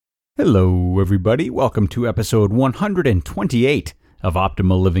Hello, everybody. Welcome to episode 128 of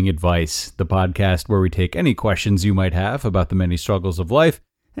Optimal Living Advice, the podcast where we take any questions you might have about the many struggles of life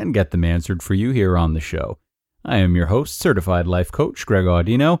and get them answered for you here on the show. I am your host, certified life coach Greg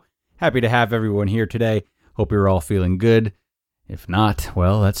Audino. Happy to have everyone here today. Hope you're all feeling good. If not,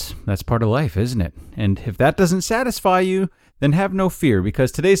 well, that's part of life, isn't it? And if that doesn't satisfy you, then have no fear,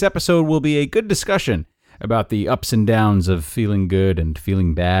 because today's episode will be a good discussion about the ups and downs of feeling good and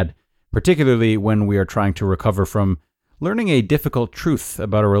feeling bad, particularly when we are trying to recover from learning a difficult truth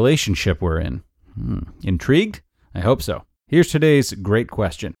about a relationship we're in. Intrigued? I hope so. Here's today's great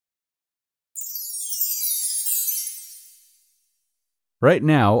question. Right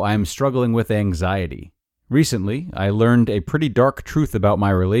now, I'm struggling with anxiety. Recently, I learned a pretty dark truth about my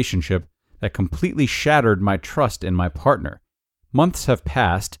relationship that completely shattered my trust in my partner. Months have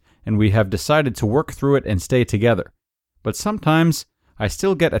passed, and we have decided to work through it and stay together. But sometimes, I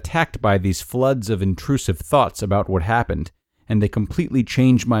still get attacked by these floods of intrusive thoughts about what happened, and they completely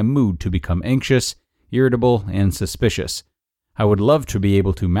change my mood to become anxious, irritable, and suspicious. I would love to be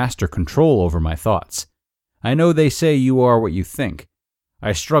able to master control over my thoughts. I know they say you are what you think.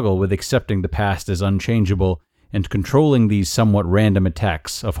 I struggle with accepting the past as unchangeable and controlling these somewhat random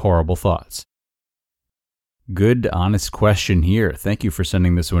attacks of horrible thoughts. Good, honest question here. Thank you for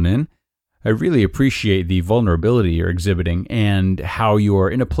sending this one in. I really appreciate the vulnerability you're exhibiting and how you're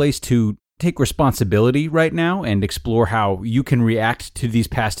in a place to take responsibility right now and explore how you can react to these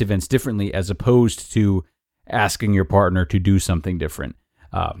past events differently as opposed to asking your partner to do something different.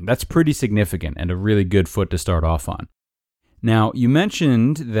 That's pretty significant and a really good foot to start off on. Now, you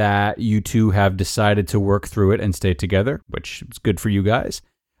mentioned that you two have decided to work through it and stay together, which is good for you guys.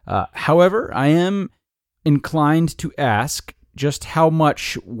 However, I am inclined to ask just how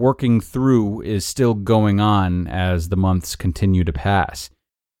much working through is still going on as the months continue to pass.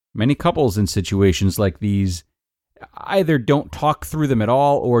 Many couples in situations like these either don't talk through them at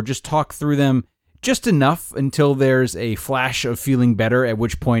all or just talk through them just enough until there's a flash of feeling better, at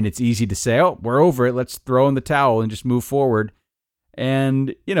which point it's easy to say, oh, we're over it, let's throw in the towel and just move forward.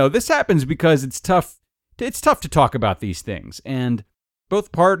 And, this happens because it's tough to talk about these things, and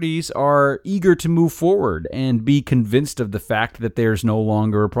both parties are eager to move forward and be convinced of the fact that there's no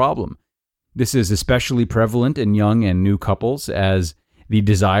longer a problem. This is especially prevalent in young and new couples, as the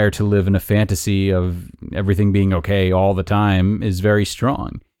desire to live in a fantasy of everything being okay all the time is very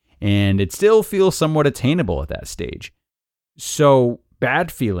strong, and it still feels somewhat attainable at that stage. So bad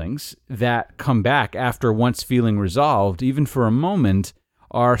feelings that come back after once feeling resolved, even for a moment,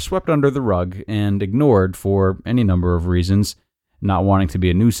 are swept under the rug and ignored for any number of reasons. Not wanting to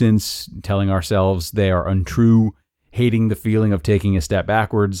be a nuisance, telling ourselves they are untrue, hating the feeling of taking a step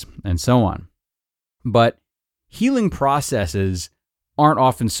backwards, and so on. But healing processes aren't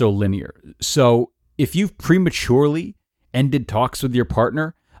often so linear. So if you've prematurely ended talks with your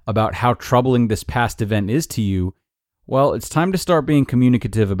partner about how troubling this past event is to you, well, it's time to start being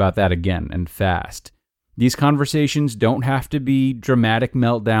communicative about that again, and fast. These conversations don't have to be dramatic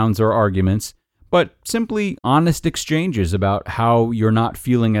meltdowns or arguments, but simply honest exchanges about how you're not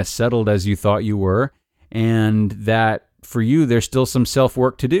feeling as settled as you thought you were, and that for you there's still some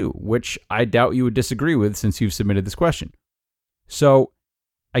self-work to do, which I doubt you would disagree with since you've submitted this question. So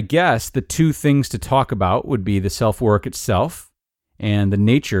I guess the two things to talk about would be the self-work itself and the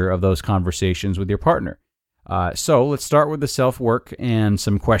nature of those conversations with your partner. So let's start with the self-work and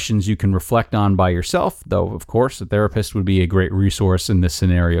some questions you can reflect on by yourself, though of course a therapist would be a great resource in this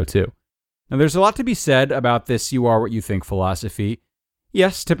scenario too. Now, there's a lot to be said about this you are what you think philosophy.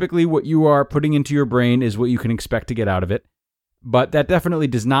 Yes, typically what you are putting into your brain is what you can expect to get out of it, but that definitely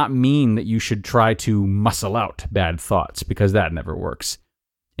does not mean that you should try to muscle out bad thoughts, because that never works.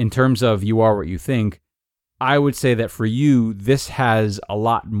 In terms of you are what you think, I would say that for you, this has a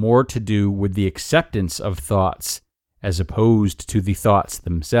lot more to do with the acceptance of thoughts as opposed to the thoughts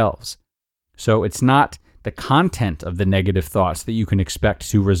themselves. So it's not the content of the negative thoughts that you can expect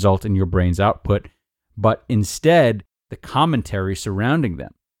to result in your brain's output, but instead the commentary surrounding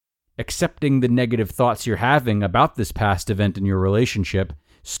them. Accepting the negative thoughts you're having about this past event in your relationship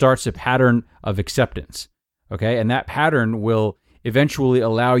starts a pattern of acceptance, okay? And that pattern will eventually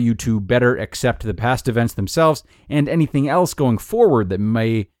allow you to better accept the past events themselves and anything else going forward that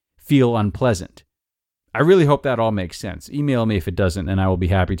may feel unpleasant. I really hope that all makes sense. Email me if it doesn't, and I will be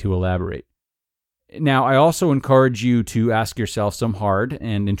happy to elaborate. Now, I also encourage you to ask yourself some hard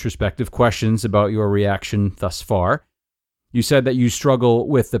and introspective questions about your reaction thus far. You said that you struggle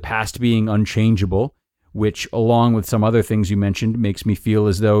with the past being unchangeable, which, along with some other things you mentioned, makes me feel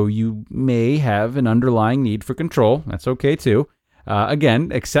as though you may have an underlying need for control. That's okay, too.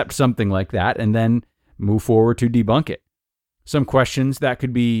 Again, accept something like that and then move forward to debunk it. Some questions that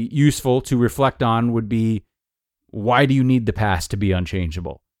could be useful to reflect on would be, why do you need the past to be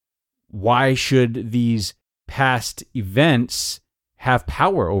unchangeable? Why should these past events have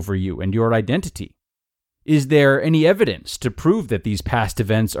power over you and your identity? Is there any evidence to prove that these past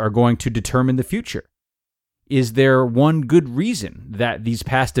events are going to determine the future? Is there one good reason that these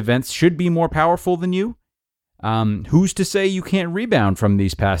past events should be more powerful than you? Who's to say you can't rebound from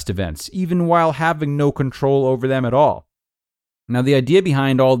these past events, even while having no control over them at all? Now, the idea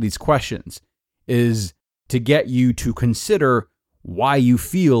behind all these questions is to get you to consider why you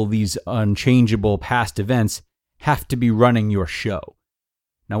feel these unchangeable past events have to be running your show.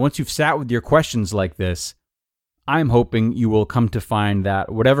 Now, once you've sat with your questions like this, I'm hoping you will come to find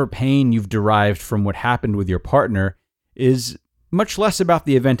that whatever pain you've derived from what happened with your partner is much less about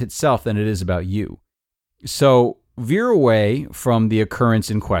the event itself than it is about you. So veer away from the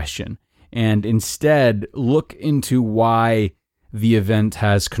occurrence in question and instead look into why the event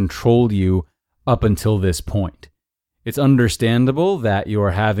has controlled you up until this point. It's understandable that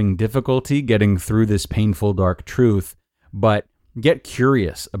you're having difficulty getting through this painful, dark truth, but get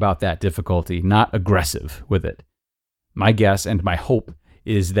curious about that difficulty, not aggressive with it. My guess and my hope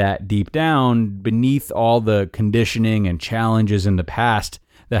is that deep down, beneath all the conditioning and challenges in the past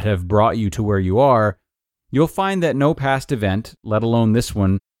that have brought you to where you are, you'll find that no past event, let alone this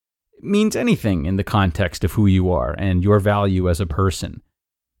one, means anything in the context of who you are and your value as a person.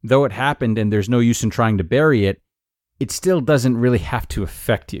 Though it happened and there's no use in trying to bury it, it still doesn't really have to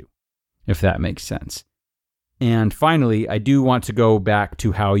affect you, if that makes sense. And finally, I do want to go back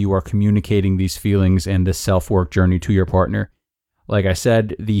to how you are communicating these feelings and this self-work journey to your partner. Like I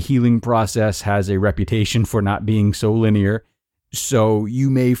said, the healing process has a reputation for not being so linear, so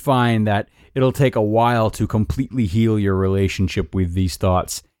you may find that it'll take a while to completely heal your relationship with these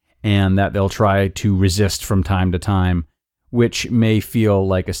thoughts, and that they'll try to resist from time to time, which may feel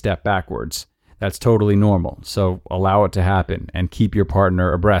like a step backwards. That's totally normal, so allow it to happen and keep your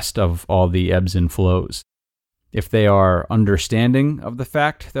partner abreast of all the ebbs and flows. If they are understanding of the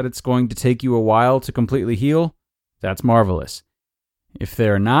fact that it's going to take you a while to completely heal, that's marvelous. If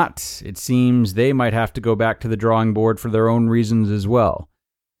they're not, it seems they might have to go back to the drawing board for their own reasons as well.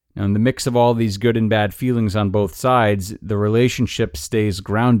 Now, in the mix of all these good and bad feelings on both sides, the relationship stays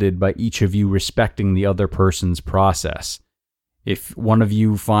grounded by each of you respecting the other person's process. If one of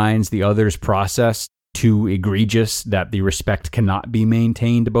you finds the other's process too egregious that the respect cannot be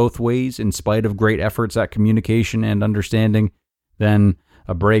maintained both ways in spite of great efforts at communication and understanding, then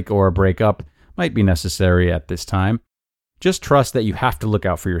a break or a breakup might be necessary at this time. Just trust that you have to look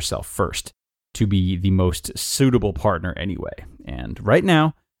out for yourself first to be the most suitable partner anyway. And right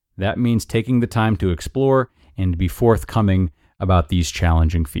now, that means taking the time to explore and be forthcoming about these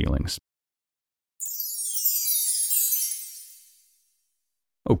challenging feelings.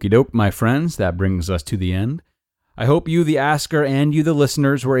 Okie doke, my friends, that brings us to the end. I hope you, the asker, and you, the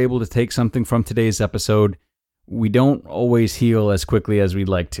listeners, were able to take something from today's episode. We don't always heal as quickly as we'd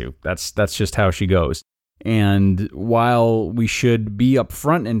like to. That's just how she goes. And while we should be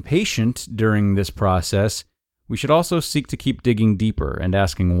upfront and patient during this process, we should also seek to keep digging deeper and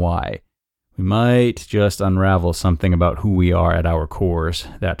asking why. We might just unravel something about who we are at our cores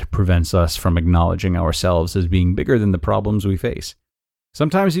that prevents us from acknowledging ourselves as being bigger than the problems we face.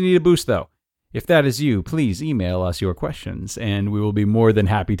 Sometimes you need a boost, though. If that is you, please email us your questions, and we will be more than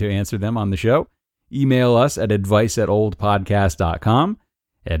happy to answer them on the show. Email us at advice@oldpodcast.com.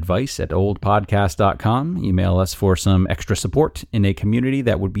 Advice@oldpodcast.com. Email us for some extra support in a community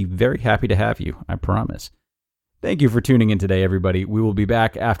that would be very happy to have you, I promise. Thank you for tuning in today, everybody. We will be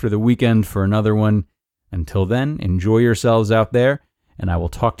back after the weekend for another one. Until then, enjoy yourselves out there, and I will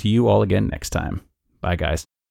talk to you all again next time. Bye, guys.